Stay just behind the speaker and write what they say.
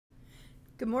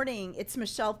Good morning. It's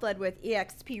Michelle Flood with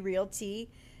eXp Realty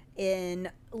in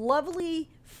lovely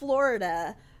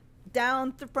Florida,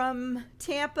 down from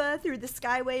Tampa through the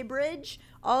Skyway Bridge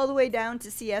all the way down to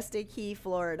Siesta Key,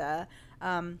 Florida.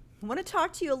 I want to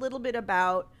talk to you a little bit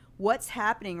about what's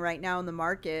happening right now in the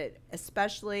market,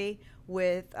 especially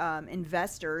with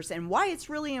investors, and why it's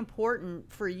really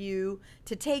important for you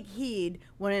to take heed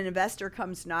when an investor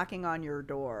comes knocking on your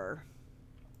door.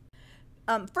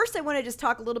 First, I want to just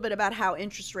talk a little bit about how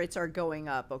interest rates are going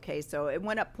up. Okay, so it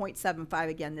went up 0.75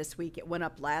 again this week. It went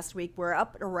up last week. We're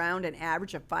up around an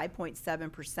average of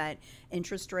 5.7%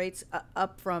 interest rates,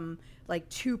 up from like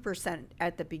 2%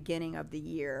 at the beginning of the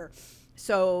year.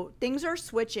 So things are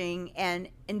switching, and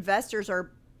investors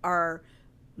are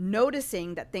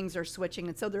noticing that things are switching,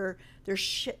 and so they're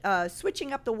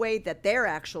switching up the way that they're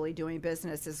actually doing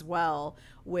business as well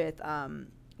with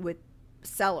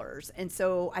sellers. And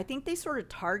so I think they sort of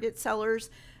target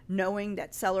sellers, knowing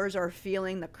that sellers are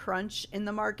feeling the crunch in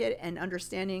the market and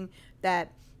understanding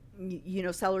that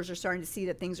sellers are starting to see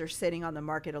that things are sitting on the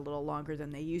market a little longer than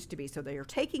they used to be. So they are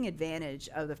taking advantage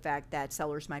of the fact that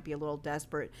sellers might be a little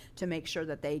desperate to make sure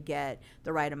that they get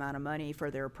the right amount of money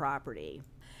for their property.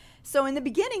 So in the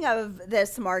beginning of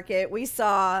this market, we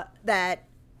saw that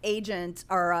agents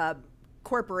or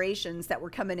corporations that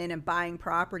were coming in and buying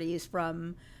properties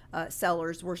from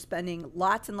sellers were spending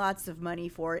lots and lots of money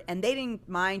for it, and they didn't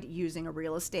mind using a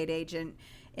real estate agent.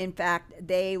 In fact,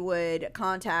 they would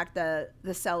contact the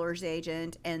seller's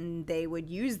agent, and they would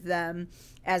use them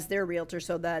as their realtor,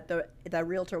 so that the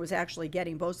realtor was actually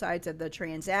getting both sides of the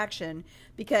transaction,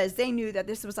 because they knew that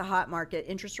this was a hot market.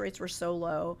 Interest rates were so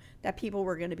low that people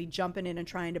were going to be jumping in and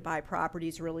trying to buy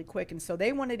properties really quick, and so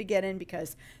they wanted to get in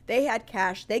because they had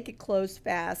cash, they could close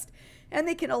fast, and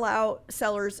they can allow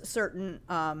sellers certain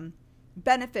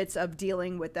benefits of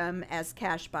dealing with them as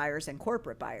cash buyers and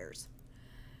corporate buyers.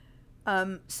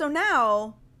 So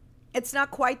now it's not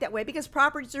quite that way, because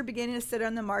properties are beginning to sit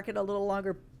on the market a little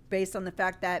longer based on the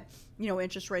fact that,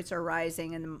 interest rates are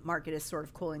rising and the market is sort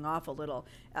of cooling off a little.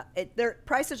 Their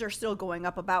prices are still going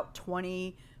up about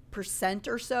 20%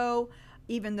 or so,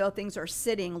 even though things are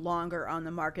sitting longer on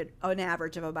the market, an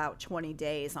average of about 20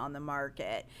 days on the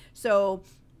market. So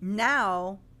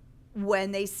now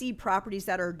when they see properties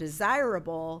that are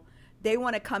desirable, they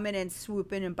want to come in and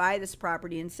swoop in and buy this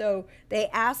property. And so they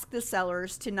ask the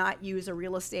sellers to not use a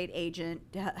real estate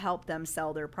agent to help them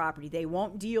sell their property. They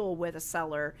won't deal with a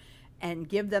seller and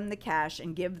give them the cash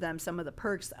and give them some of the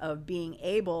perks of being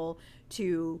able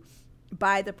to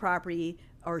buy the property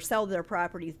or sell their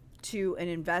property to an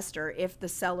investor if the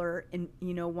seller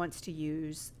wants to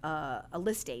use a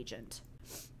list agent.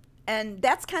 And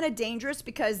that's kind of dangerous,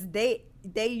 because they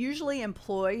usually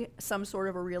employ some sort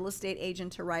of a real estate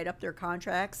agent to write up their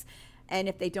contracts. And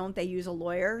if they don't, they use a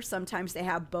lawyer. Sometimes they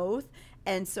have both.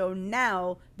 And so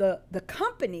now the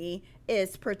company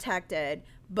is protected,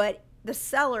 but the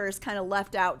seller is kind of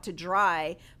left out to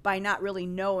dry by not really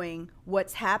knowing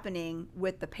what's happening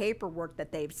with the paperwork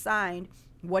that they've signed.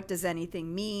 What does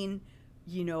anything mean?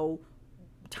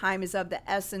 Time is of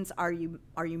the essence. Are you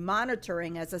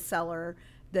monitoring as a seller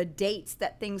the dates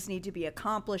that things need to be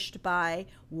accomplished by?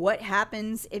 What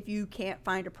happens if you can't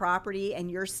find a property and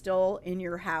you're still in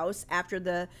your house after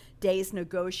the days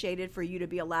negotiated for you to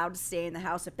be allowed to stay in the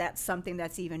house, if that's something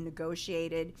that's even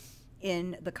negotiated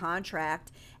in the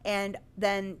contract? And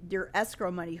then your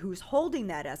escrow money, who's holding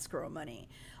that escrow money?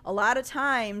 A lot of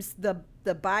times the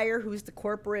buyer, who's the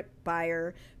corporate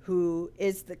buyer, who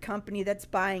is the company that's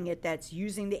buying it, that's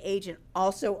using the agent,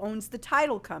 also owns the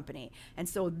title company. And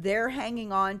so they're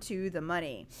hanging on to the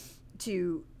money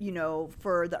to,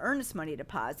 for the earnest money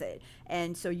deposit.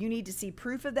 And so you need to see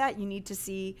proof of that.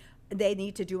 They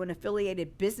need to do an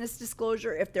affiliated business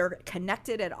disclosure if they're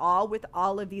connected at all with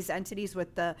all of these entities,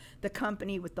 with the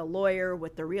company, with the lawyer,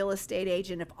 with the real estate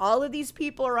agent. If all of these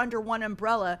people are under one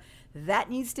umbrella, that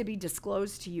needs to be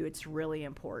disclosed to you. It's really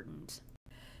important.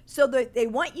 So they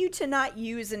want you to not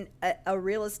use a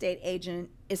real estate agent,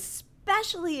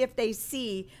 especially if they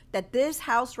see that this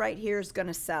house right here is going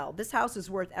to sell. This house is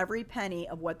worth every penny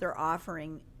of what they're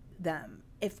offering them,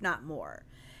 if not more.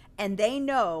 And they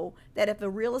know that if a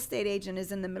real estate agent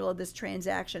is in the middle of this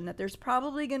transaction, that there's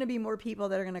probably going to be more people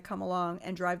that are going to come along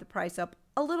and drive the price up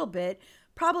a little bit.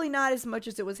 Probably not as much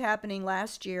as it was happening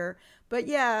last year. But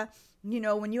yeah,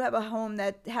 when you have a home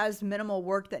that has minimal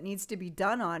work that needs to be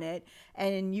done on it,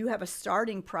 and you have a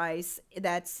starting price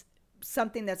that's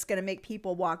something that's going to make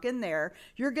people walk in there,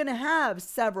 you're going to have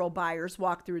several buyers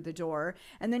walk through the door,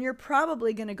 and then you're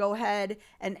probably going to go ahead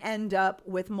and end up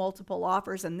with multiple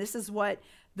offers. And this is what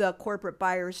the corporate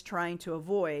buyer is trying to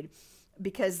avoid.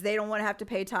 because they don't want to have to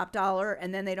pay top dollar,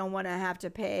 and then they don't want to have to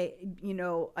pay,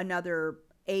 another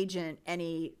agent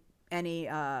any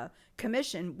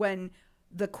commission, when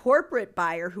the corporate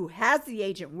buyer who has the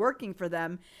agent working for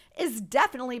them is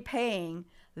definitely paying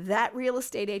that real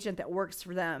estate agent that works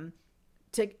for them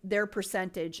to their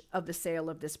percentage of the sale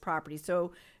of this property.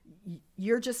 So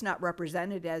you're just not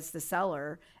represented as the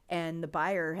seller, and the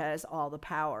buyer has all the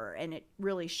power, and it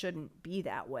really shouldn't be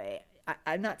that way.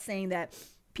 I'm not saying that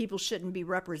people shouldn't be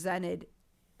represented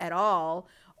at all,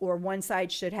 or one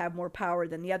side should have more power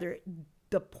than the other.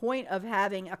 The point of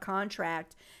having a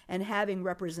contract and having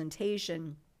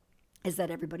representation is that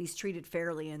everybody's treated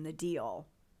fairly in the deal.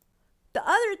 The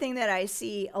other thing that I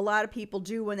see a lot of people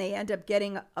do when they end up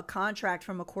getting a contract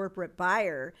from a corporate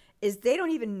buyer is they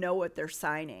don't even know what they're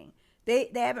signing. They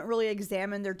haven't really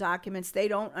examined their documents. They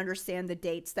don't understand the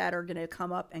dates that are going to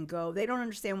come up and go. They don't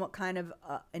understand what kind of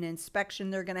an inspection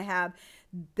they're going to have.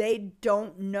 They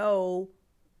don't know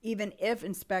even if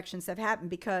inspections have happened,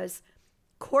 because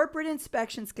corporate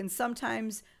inspections can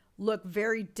sometimes look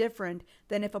very different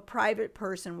than if a private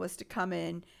person was to come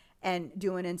in and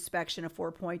do an inspection, a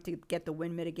 4-point to get the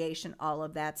wind mitigation, all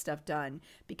of that stuff done.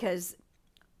 Because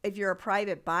if you're a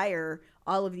private buyer,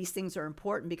 all of these things are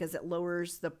important because it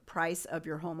lowers the price of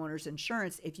your homeowner's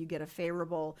insurance if you get a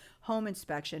favorable home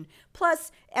inspection.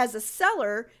 Plus, as a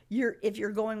seller, if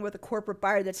you're going with a corporate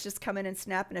buyer that's just coming and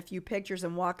snapping a few pictures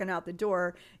and walking out the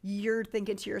door, you're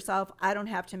thinking to yourself, I don't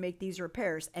have to make these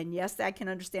repairs. And yes, I can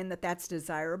understand that that's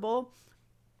desirable.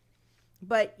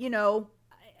 But,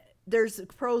 there's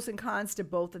pros and cons to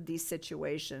both of these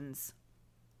situations.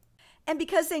 And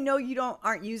because they know you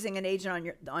aren't using an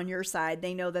agent on your side,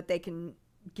 they know that they can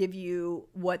give you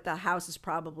what the house is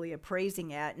probably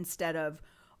appraising at instead of,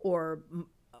 or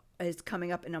is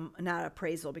coming up in not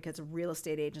appraisal, because real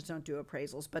estate agents don't do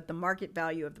appraisals, but the market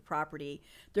value of the property.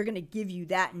 They're going to give you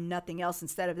that and nothing else,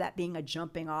 instead of that being a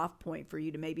jumping off point for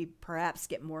you to maybe perhaps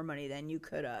get more money than you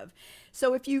could have.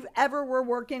 So if you ever were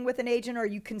working with an agent, or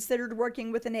you considered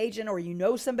working with an agent, or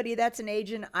somebody that's an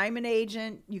agent, I'm an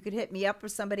agent, you could hit me up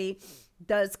if somebody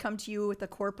does come to you with a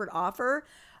corporate offer.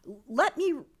 Let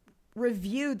me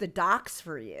review the docs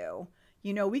for you.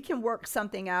 We can work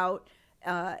something out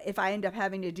if I end up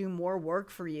having to do more work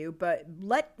for you, but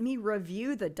let me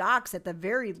review the docs at the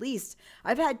very least.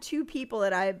 I've had 2 people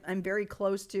that I'm very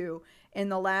close to in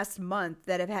the last month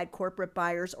that have had corporate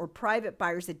buyers or private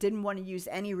buyers that didn't want to use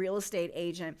any real estate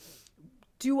agent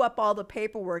do up all the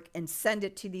paperwork and send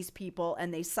it to these people,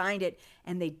 and they signed it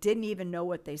and they didn't even know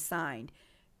what they signed.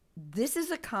 This is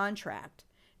a contract.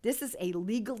 This is a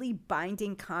legally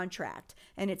binding contract,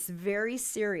 and it's very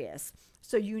serious.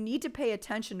 So you need to pay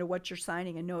attention to what you're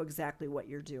signing and know exactly what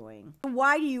you're doing.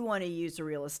 Why do you want to use a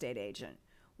real estate agent?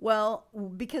 Well,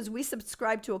 because we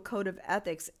subscribe to a code of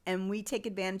ethics, and we take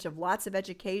advantage of lots of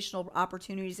educational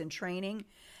opportunities and training.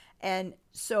 And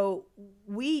so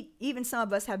even some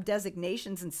of us have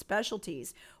designations and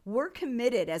specialties. We're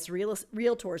committed as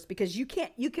realtors, because you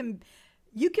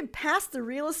can pass the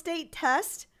real estate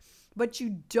test, but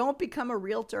you don't become a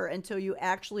realtor until you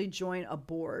actually join a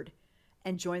board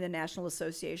and join the National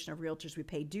Association of Realtors. We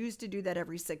pay dues to do that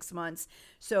every 6 months.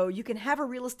 So you can have a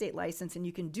real estate license and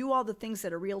you can do all the things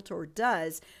that a realtor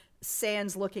does,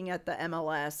 sans looking at the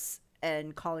MLS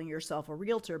and calling yourself a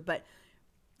realtor. But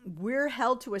we're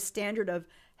held to a standard of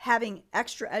having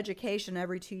extra education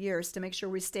every 2 years to make sure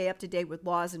we stay up to date with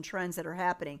laws and trends that are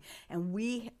happening. And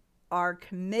we are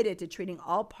committed to treating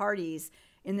all parties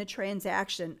in the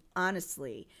transaction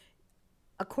honestly.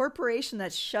 A corporation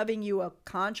that's shoving you a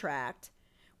contract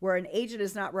where an agent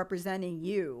is not representing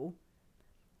you,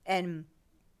 and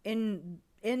in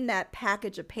that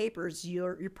package of papers,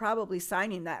 you're probably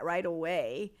signing that right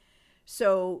away.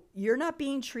 So you're not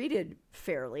being treated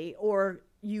fairly, or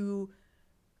you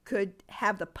could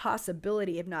have the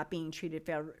possibility of not being treated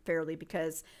fairly,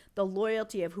 because the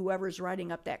loyalty of whoever's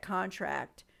writing up that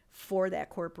contract for that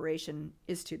corporation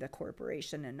is to the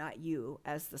corporation and not you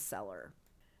as the seller.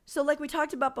 So like we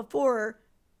talked about before,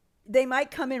 they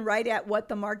might come in right at what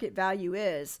the market value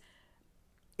is.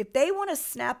 If they want to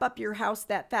snap up your house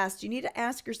that fast, you need to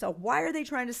ask yourself, why are they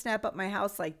trying to snap up my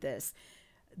house like this?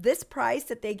 This price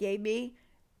that they gave me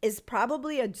is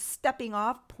probably a stepping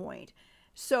off point.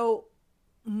 So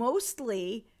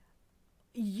mostly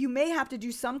you may have to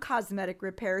do some cosmetic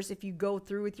repairs if you go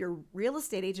through with your real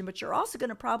estate agent, but you're also going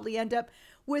to probably end up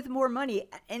with more money.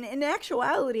 And in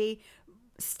actuality,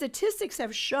 statistics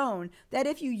have shown that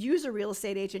if you use a real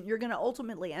estate agent, you're going to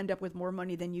ultimately end up with more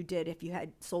money than you did if you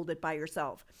had sold it by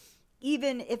yourself.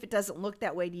 even if it doesn't look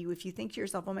that way to you, if you think to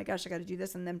yourself, oh my gosh, I got to do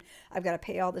this, and then I've got to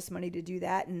pay all this money to do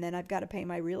that, and then I've got to pay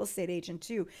my real estate agent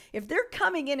too. If they're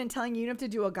coming in and telling you you don't have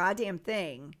to do a goddamn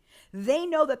thing, they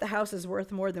know that the house is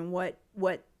worth more than what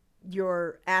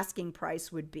your asking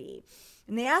price would be.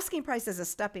 And the asking price is a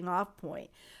stepping off point.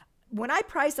 When I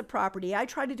price a property, I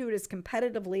try to do it as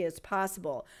competitively as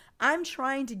possible. I'm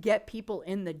trying to get people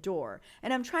in the door,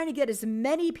 and I'm trying to get as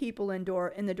many people in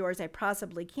the door as I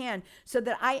possibly can, so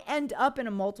that I end up in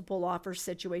a multiple offer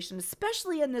situation,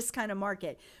 especially in this kind of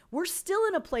market. We're still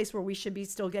in a place where we should be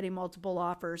still getting multiple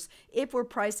offers if we're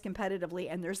priced competitively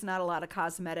and there's not a lot of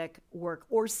cosmetic work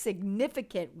or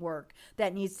significant work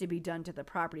that needs to be done to the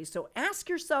property. So ask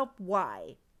yourself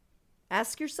why.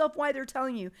 Ask yourself why they're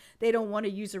telling you they don't want to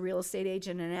use a real estate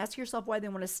agent, and ask yourself why they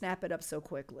want to snap it up so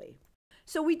quickly.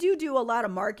 So we do a lot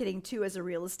of marketing too as a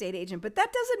real estate agent, but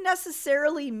that doesn't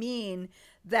necessarily mean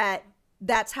that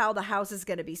that's how the house is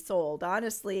going to be sold.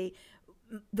 Honestly,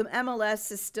 the MLS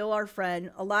is still our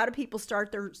friend. A lot of people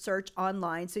start their search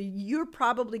online, so you're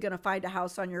probably going to find a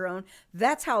house on your own.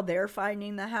 That's how they're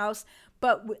finding the house.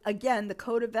 But again, the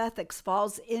code of ethics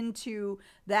falls into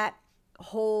that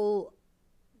whole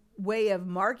way of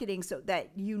marketing, so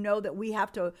that you know that we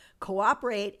have to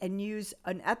cooperate and use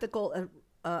an ethical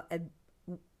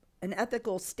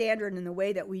standard in the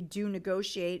way that we do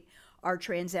negotiate our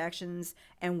transactions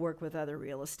and work with other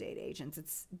real estate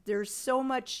agents. There's so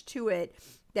much to it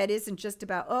that isn't just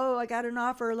about, oh, I got an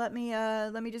offer, let me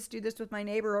just do this with my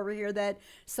neighbor over here that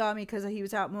saw me because he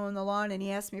was out mowing the lawn and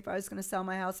he asked me if I was going to sell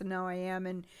my house, and now I am,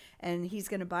 and he's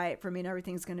going to buy it for me and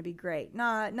everything's going to be great.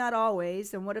 Not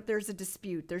always. And what if there's a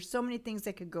dispute? There's so many things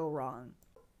that could go wrong.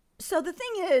 So the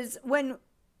thing is, when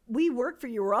we work for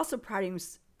you, we're also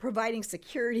providing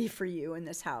security for you in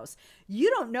this house. You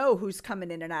don't know who's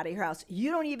coming in and out of your house.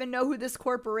 You don't even know who this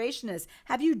corporation is.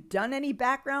 Have you done any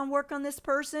background work on this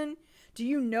person? Do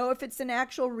you know if it's an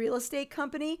actual real estate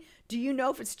company? Do you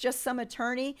know if it's just some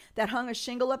attorney that hung a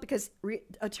shingle up? Because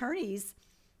attorneys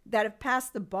that have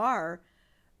passed the bar,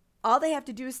 all they have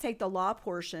to do is take the law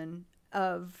portion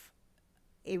of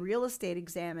a real estate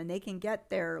exam and they can get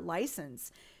their license.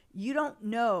 You don't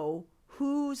know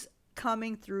who's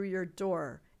coming through your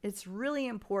door. It's really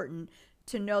important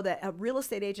to know that a real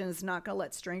estate agent is not going to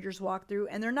let strangers walk through,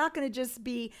 and they're not going to just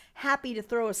be happy to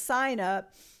throw a sign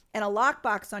up and a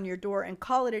lockbox on your door and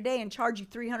call it a day and charge you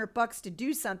 $300 to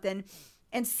do something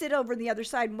and sit over the other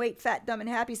side and wait fat, dumb, and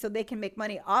happy so they can make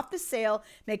money off the sale,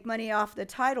 make money off the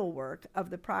title work of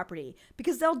the property,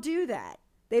 because they'll do that.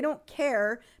 They don't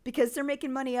care because they're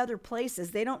making money other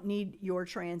places. They don't need your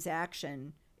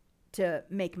transaction to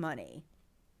make money.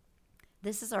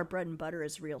 This is our bread and butter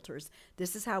as realtors.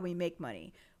 This is how we make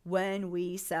money when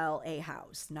we sell a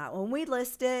house, not when we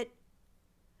list it,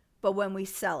 but when we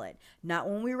sell it. Not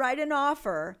when we write an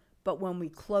offer, but when we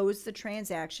close the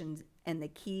transactions and the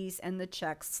keys and the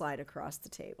checks slide across the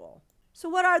table. So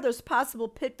what are those possible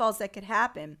pitfalls that could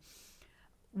happen?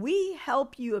 We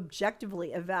help you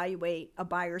objectively evaluate a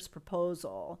buyer's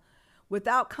proposal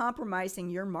without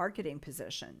compromising your marketing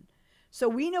position. So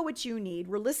we know what you need.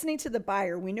 We're listening to the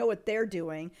buyer. We know what they're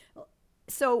doing.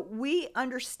 So we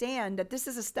understand that this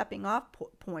is a stepping off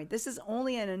point. This is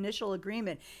only an initial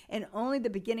agreement and only the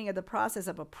beginning of the process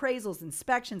of appraisals,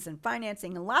 inspections, and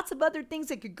financing, and lots of other things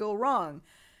that could go wrong.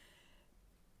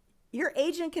 Your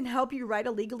agent can help you write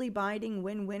a legally binding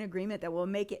win-win agreement that will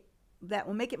make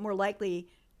it more likely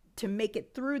to make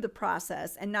it through the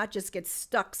process and not just get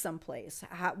stuck someplace.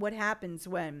 What happens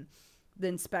when the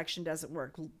inspection doesn't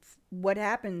work? What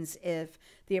happens if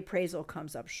the appraisal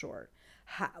comes up short?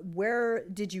 Where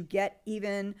did you get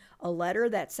even a letter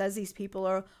that says these people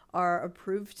are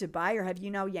approved to buy, or have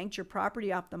you now yanked your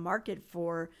property off the market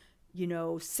for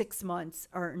 6 months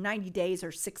or 90 days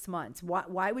or 6 months?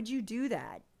 Why would you do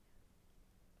that?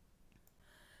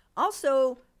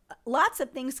 Also, lots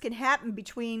of things can happen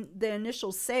between the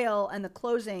initial sale and the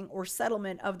closing or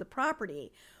settlement of the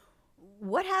property.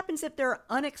 What happens if there are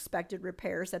unexpected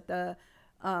repairs that the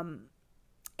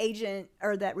agent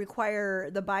or that require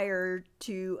the buyer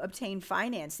to obtain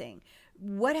financing?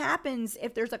 What happens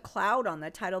if there's a cloud on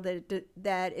the title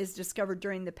that is discovered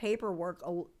during the paperwork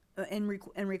and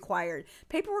required?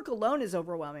 Paperwork alone is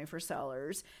overwhelming for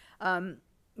sellers.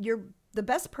 You're the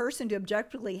best person to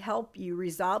objectively help you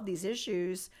resolve these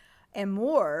issues and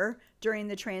more during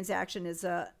the transaction is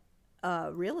a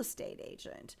real estate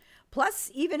agent.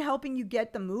 Plus, even helping you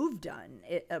get the move done.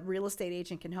 A real estate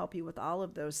agent can help you with all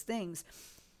of those things.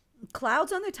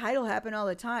 Clouds on the title happen all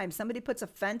the time. Somebody puts a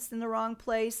fence in the wrong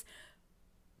place.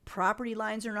 Property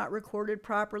lines are not recorded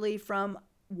properly from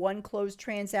one closed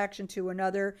transaction to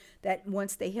another, that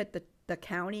once they hit the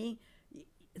county,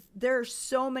 there are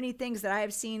so many things that I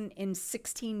have seen in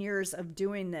 16 years of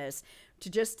doing this to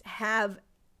just have,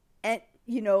 and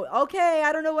okay,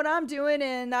 I don't know what I'm doing,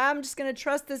 and I'm just going to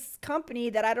trust this company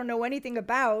that I don't know anything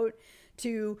about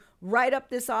to write up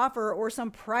this offer, or some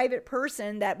private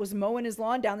person that was mowing his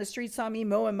lawn down the street saw me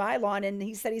mowing my lawn and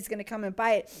he said he's going to come and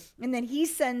buy it. And then he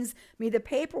sends me the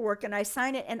paperwork and I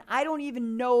sign it, and I don't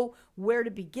even know where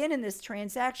to begin in this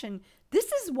transaction.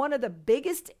 This is one of the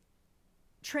biggest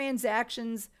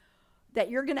transactions that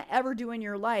you're going to ever do in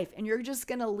your life, and you're just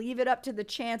going to leave it up to the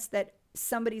chance that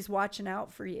somebody's watching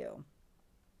out for you.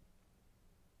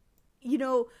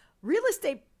 Real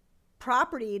estate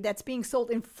property that's being sold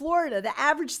in Florida, the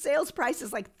average sales price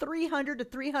is like $300,000 to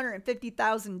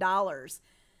 $350,000.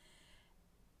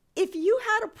 If you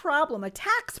had a problem, a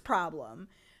tax problem,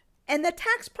 and the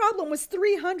tax problem was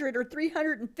 $300,000 or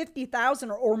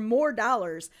 $350,000 or more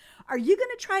dollars, are you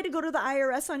going to try to go to the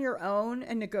IRS on your own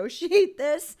and negotiate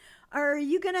this? Or are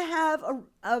you going to have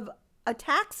a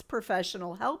tax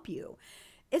professional help you?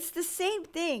 It's the same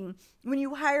thing when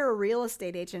you hire a real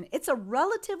estate agent. It's a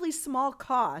relatively small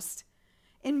cost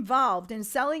involved in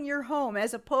selling your home,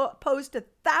 as opposed to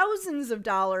thousands of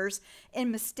dollars in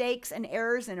mistakes and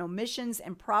errors and omissions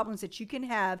and problems that you can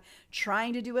have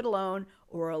trying to do it alone,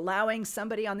 or allowing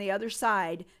somebody on the other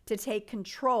side to take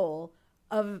control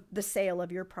of the sale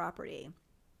of your property.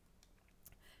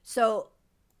 So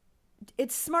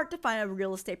it's smart to find a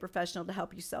real estate professional to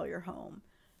help you sell your home.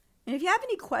 And if you have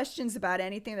any questions about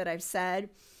anything that I've said,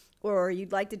 or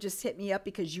you'd like to just hit me up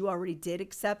because you already did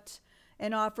accept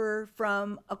an offer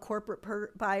from a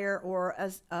corporate buyer or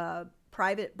a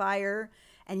private buyer,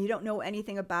 and you don't know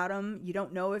anything about them, you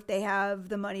don't know if they have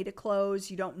the money to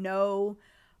close, you don't know,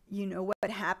 what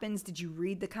happens. Did you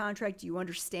read the contract? Do you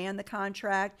understand the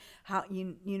contract? How,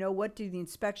 what do the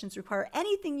inspections require?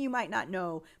 Anything you might not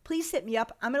know, please hit me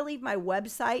up. I'm going to leave my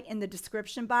website in the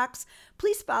description box.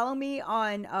 Please follow me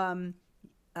on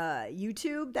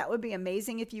YouTube. That would be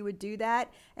amazing if you would do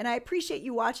that. And I appreciate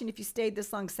you watching. If you stayed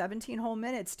this long, 17 whole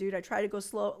minutes, dude. I try to go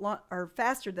or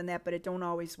faster than that, but it don't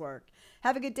always work.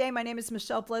 Have a good day. My name is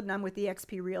Michelle Flood, and I'm with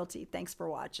eXp Realty. Thanks for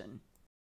watching.